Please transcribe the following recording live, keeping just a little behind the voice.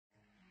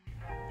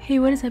Hey,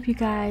 what is up you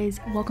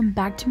guys? Welcome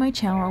back to my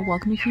channel, or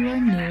welcome if you are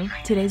new.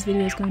 Today's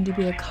video is going to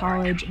be a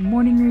college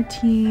morning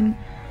routine.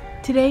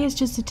 Today is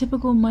just a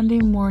typical Monday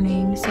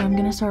morning, so I'm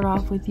going to start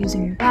off with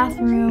using the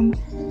bathroom.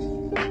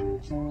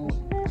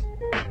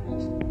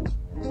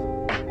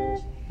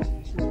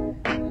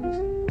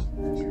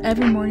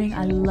 Every morning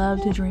I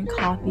love to drink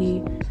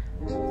coffee.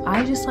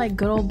 I just like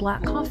good old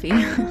black coffee.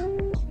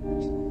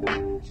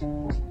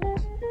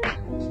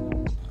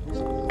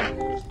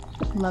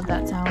 Love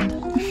that sound.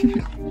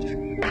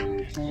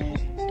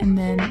 And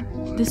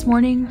then this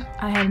morning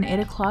I had an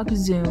 8 o'clock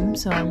Zoom,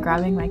 so I'm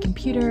grabbing my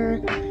computer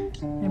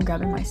and I'm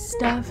grabbing my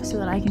stuff so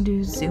that I can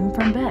do Zoom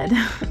from bed.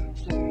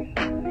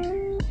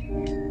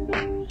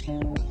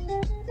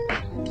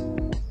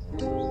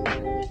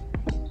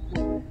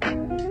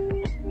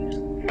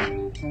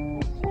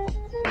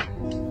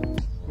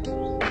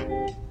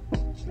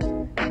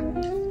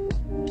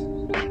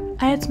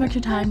 I had some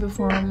extra time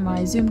before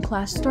my Zoom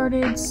class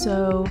started,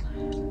 so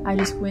I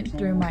just went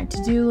through my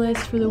to-do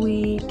list for the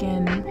week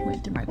and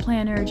went through my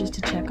planner just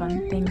to check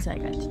on things I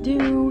got to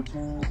do.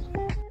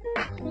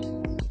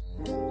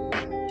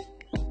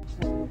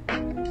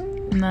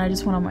 And then I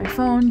just went on my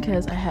phone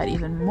because I had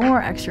even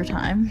more extra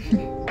time.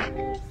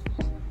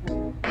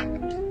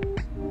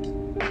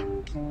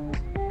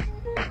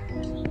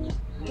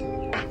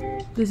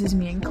 This is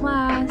me in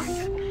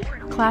class.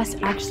 Class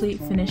actually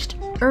finished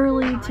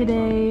early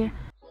today.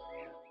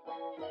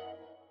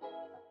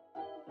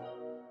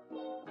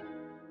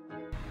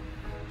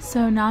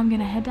 So now I'm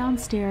gonna head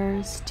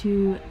downstairs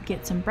to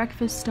get some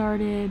breakfast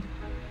started.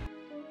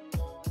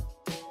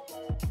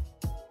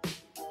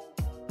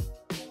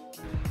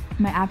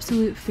 My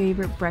absolute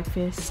favorite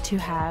breakfast to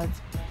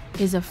have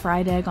is a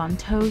fried egg on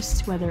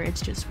toast, whether it's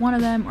just one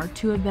of them or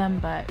two of them,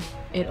 but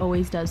it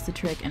always does the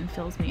trick and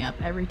fills me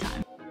up every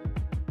time.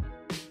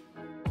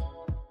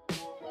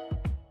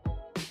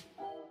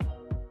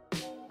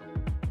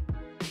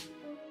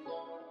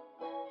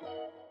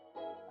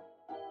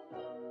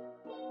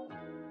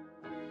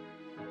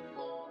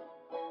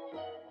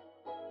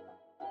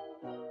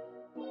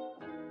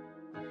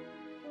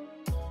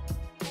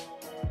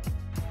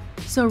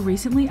 So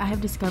recently I have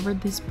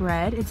discovered this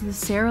bread. It's the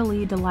Sara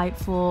Lee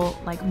Delightful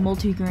like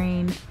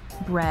multigrain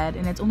bread,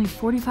 and it's only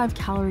 45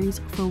 calories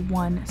for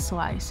one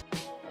slice.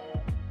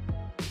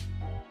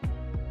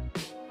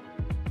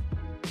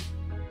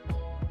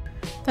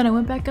 Then I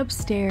went back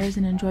upstairs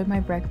and enjoyed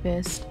my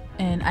breakfast,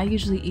 and I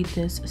usually eat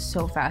this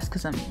so fast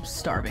because I'm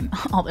starving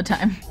all the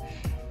time.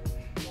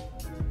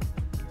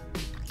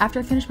 After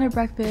I finished my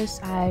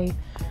breakfast, I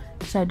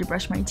decided to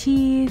brush my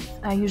teeth.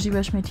 I usually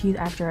brush my teeth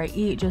after I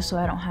eat just so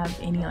I don't have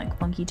any like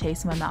funky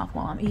taste in my mouth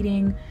while I'm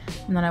eating.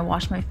 And then I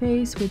wash my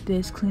face with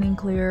this Clean and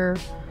Clear,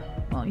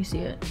 well, you see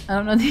it, I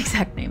don't know the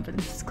exact name, but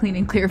this is Clean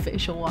and Clear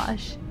facial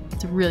wash.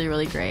 It's really,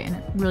 really great, and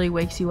it really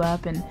wakes you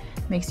up and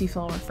makes you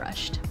feel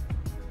refreshed.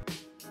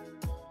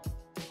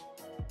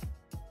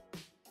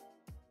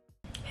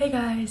 Hey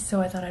guys,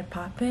 so I thought I'd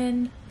pop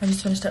in. I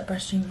just finished up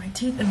brushing my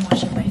teeth and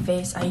washing my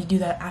face. I do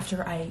that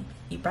after I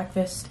eat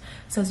breakfast.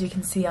 So as you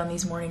can see on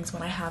these mornings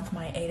when I have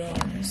my 8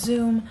 a.m.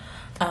 Zoom,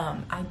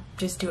 I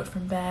just do it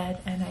from bed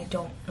and I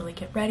don't really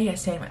get ready. I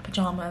stay in my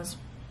pajamas,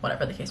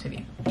 whatever the case may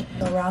be.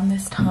 So around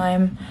this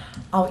time,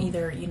 I'll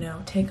either, you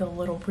know, take a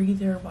little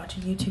breather, watch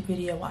a YouTube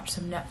video, watch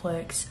some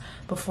Netflix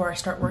before I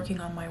start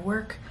working on my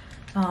work.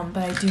 But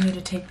I do need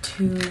to take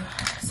 2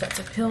 sets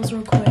of pills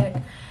real quick.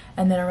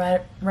 And then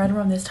right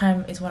around this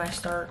time is when I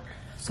start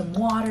some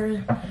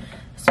water.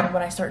 So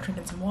when I start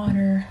drinking some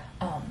water,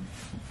 so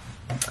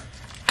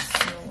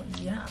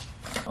yeah.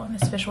 Oh, and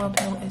this fish oil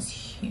pill is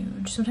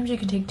huge. Sometimes you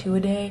can take 2 a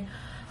day.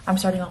 I'm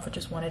starting off with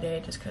just 1 a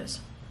day just because.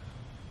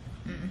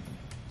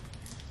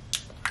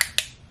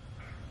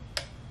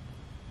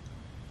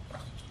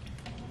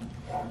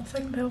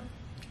 Second pill.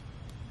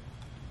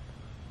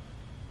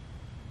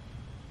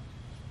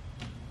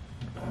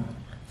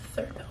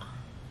 Third pill.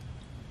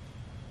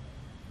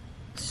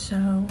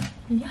 So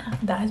yeah,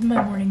 that is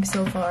my morning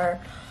so far.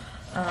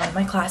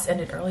 My class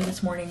ended early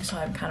this morning, so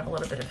I'm kind of a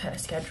little bit ahead of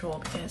schedule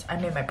because I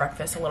made my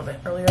breakfast a little bit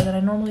earlier than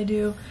I normally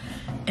do.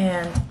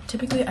 And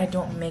typically I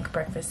don't make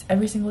breakfast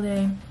every single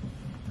day.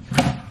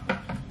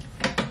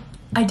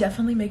 I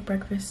definitely make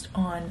breakfast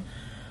on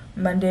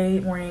Monday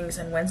mornings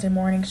and Wednesday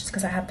mornings just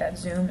because I have that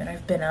Zoom and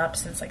I've been up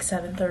since like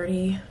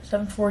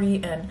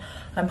 7:40, and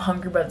I'm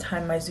hungry by the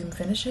time my Zoom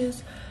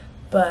finishes.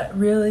 But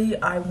really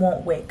I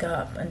won't wake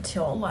up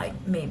until like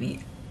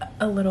maybe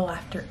a little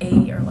after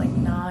 8 or like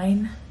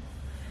 9.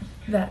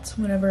 That's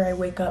whenever I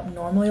wake up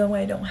normally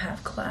when I don't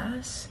have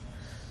class.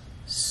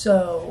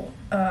 So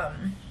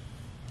I'm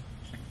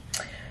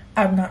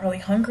not really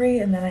hungry,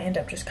 and then I end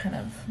up just kind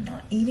of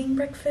not eating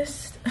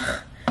breakfast.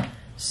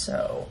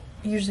 So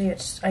usually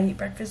I eat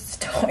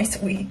breakfast twice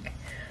a week,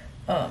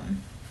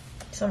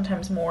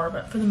 sometimes more,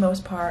 but for the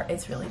most part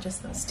it's really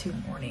just those 2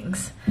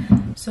 mornings.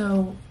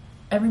 So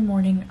every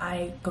morning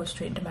I go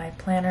straight into my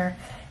planner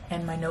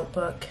and my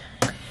notebook.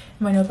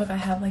 In my notebook I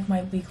have like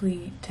my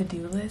weekly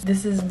to-do list.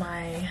 This is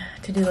my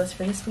to-do list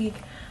for this week.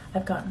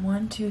 I've gotten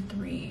 1, 2,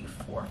 3,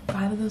 4,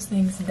 5 of those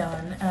things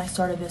done, and I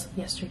started this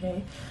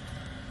yesterday.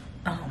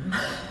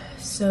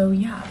 So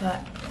yeah,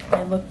 but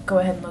I go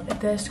ahead and look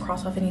at this,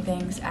 cross off any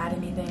things, add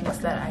any things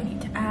that I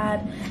need to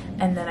add,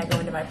 and then I go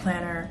into my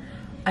planner.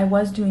 I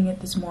was doing it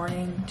this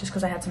morning just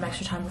because I had some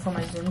extra time before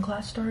my Zoom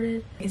class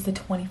started. It's the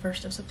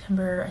 21st of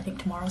September. I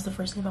think tomorrow's the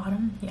first day of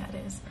autumn. Yeah, it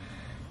is.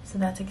 So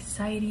that's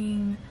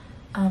exciting.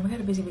 I got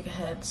a busy week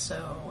ahead,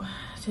 so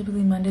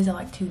typically Mondays I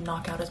like to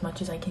knock out as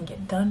much as I can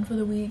get done for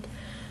the week,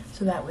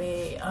 so that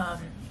way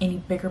any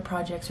bigger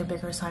projects or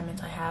bigger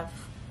assignments I have,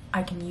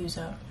 I can use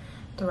up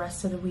the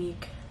rest of the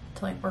week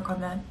to like work on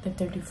that if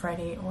they're due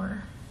Friday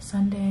or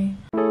Sunday.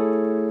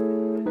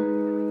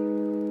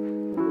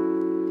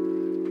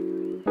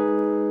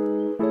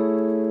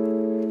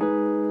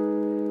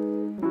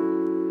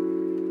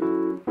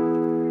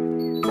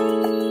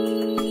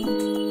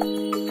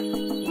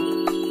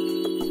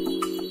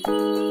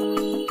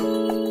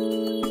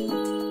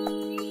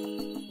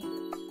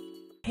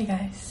 Hey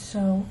guys,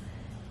 so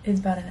it's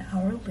about an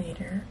hour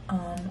later.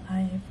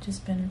 I've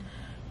just been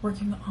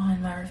working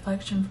on my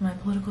reflection for my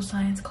political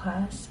science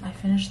class. I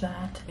finished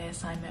that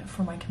assignment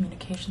for my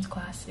communications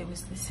class. It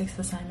was the 6th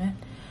assignment,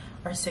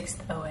 or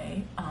 6th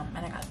OA, and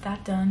I got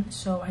that done.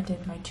 So I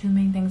did my 2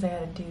 main things I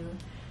gotta do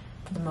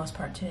for the most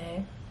part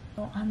today.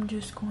 So I'm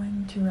just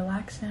going to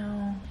relax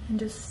now and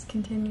just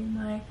continue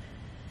my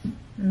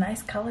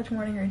nice college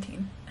morning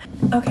routine.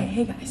 Okay,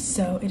 hey guys,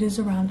 so it is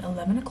around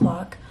 11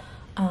 o'clock.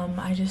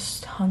 I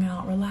just hung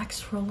out,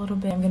 relaxed for a little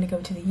bit. I'm gonna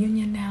go to the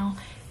Union now.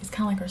 It's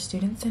kind of like our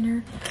student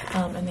center,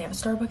 and they have a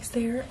Starbucks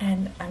there,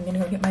 and I'm gonna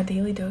go get my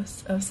daily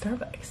dose of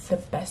Starbucks. The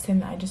best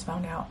thing that I just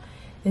found out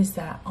is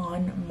that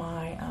on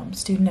my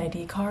student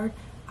ID card,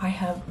 I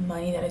have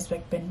money that has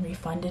like been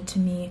refunded to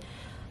me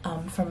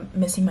from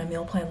missing my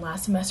meal plan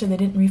last semester. They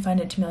didn't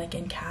refund it to me like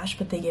in cash,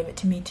 but they gave it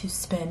to me to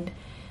spend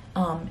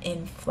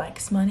in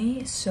flex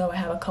money. So I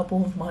have a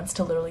couple of months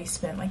to literally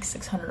spend like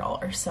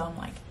 $600. So I'm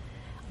like,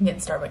 I'm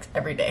getting Starbucks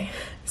every day.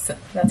 So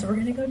that's what we're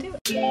gonna go do.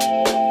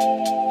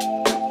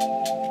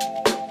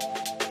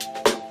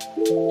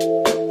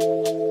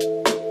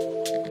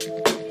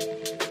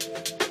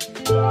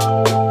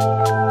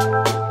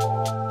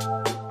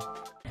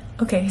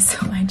 Okay, so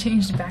I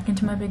changed back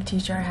into my big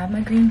t-shirt. I have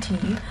my green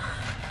tea.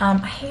 I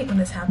hate when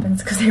this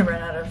happens because they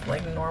run out of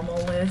like normal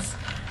lids,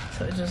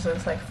 so it just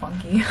looks like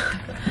funky.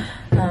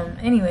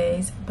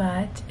 Anyways,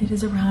 but it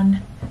is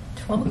around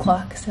 12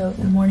 o'clock, so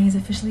the morning is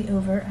officially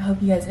over. I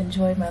hope you guys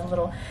enjoyed my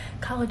little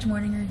college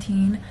morning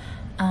routine.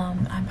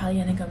 I'm probably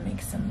gonna go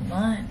make some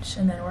lunch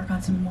and then work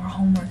on some more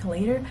homework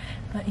later.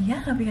 But yeah, I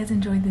hope you guys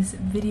enjoyed this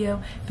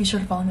video. Be sure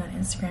to follow me on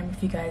Instagram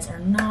if you guys are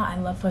not. I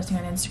love posting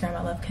on Instagram.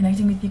 I love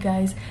connecting with you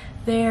guys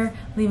there.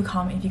 Leave a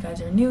comment if you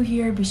guys are new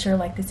here. Be sure to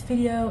like this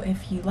video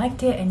if you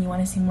liked it and you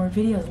want to see more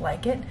videos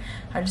like it.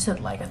 I just said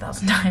like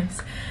 1,000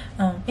 times.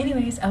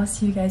 Anyways, I will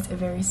see you guys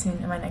very soon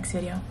in my next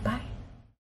video. Bye.